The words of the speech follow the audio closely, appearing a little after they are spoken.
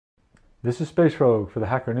This is Space Rogue for the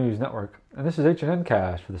HackerNews Network, and this is H&N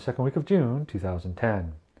Cast for the second week of June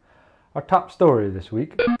 2010. Our top story this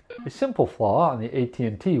week: a simple flaw on the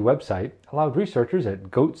AT&T website allowed researchers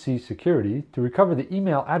at Goatse Security to recover the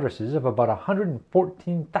email addresses of about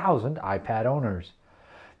 114,000 iPad owners.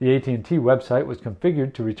 The AT&T website was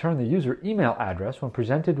configured to return the user email address when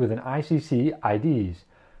presented with an ICC-ID,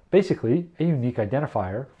 basically a unique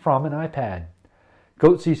identifier from an iPad.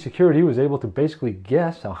 Goatse Security was able to basically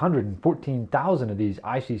guess 114,000 of these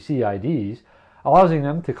ICC-IDs, allowing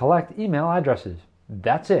them to collect email addresses.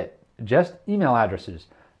 That's it, just email addresses.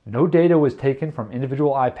 No data was taken from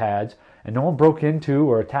individual iPads, and no one broke into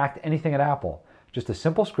or attacked anything at Apple. Just a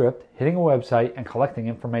simple script hitting a website and collecting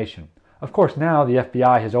information. Of course, now the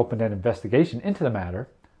FBI has opened an investigation into the matter.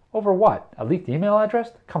 Over what? A leaked email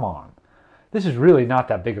address? Come on. This is really not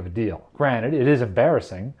that big of a deal. Granted, it is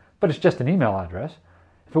embarrassing, but it's just an email address.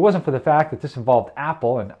 If it wasn't for the fact that this involved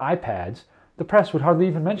Apple and iPads, the press would hardly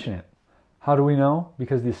even mention it. How do we know?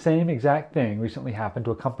 Because the same exact thing recently happened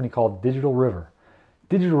to a company called Digital River.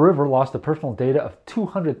 Digital River lost the personal data of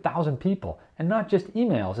 200,000 people, and not just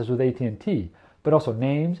emails as with AT&T, but also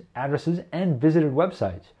names, addresses, and visited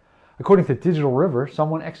websites. According to Digital River,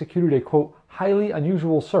 someone executed a, quote, highly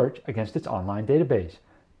unusual search against its online database.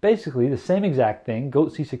 Basically the same exact thing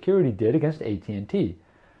Goatse Security did against AT&T.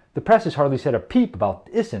 The press has hardly said a peep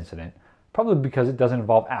about this incident, probably because it doesn't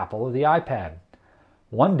involve Apple or the iPad.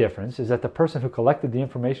 One difference is that the person who collected the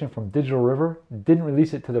information from Digital River didn't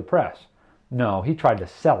release it to the press. No, he tried to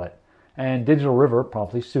sell it, and Digital River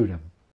promptly sued him.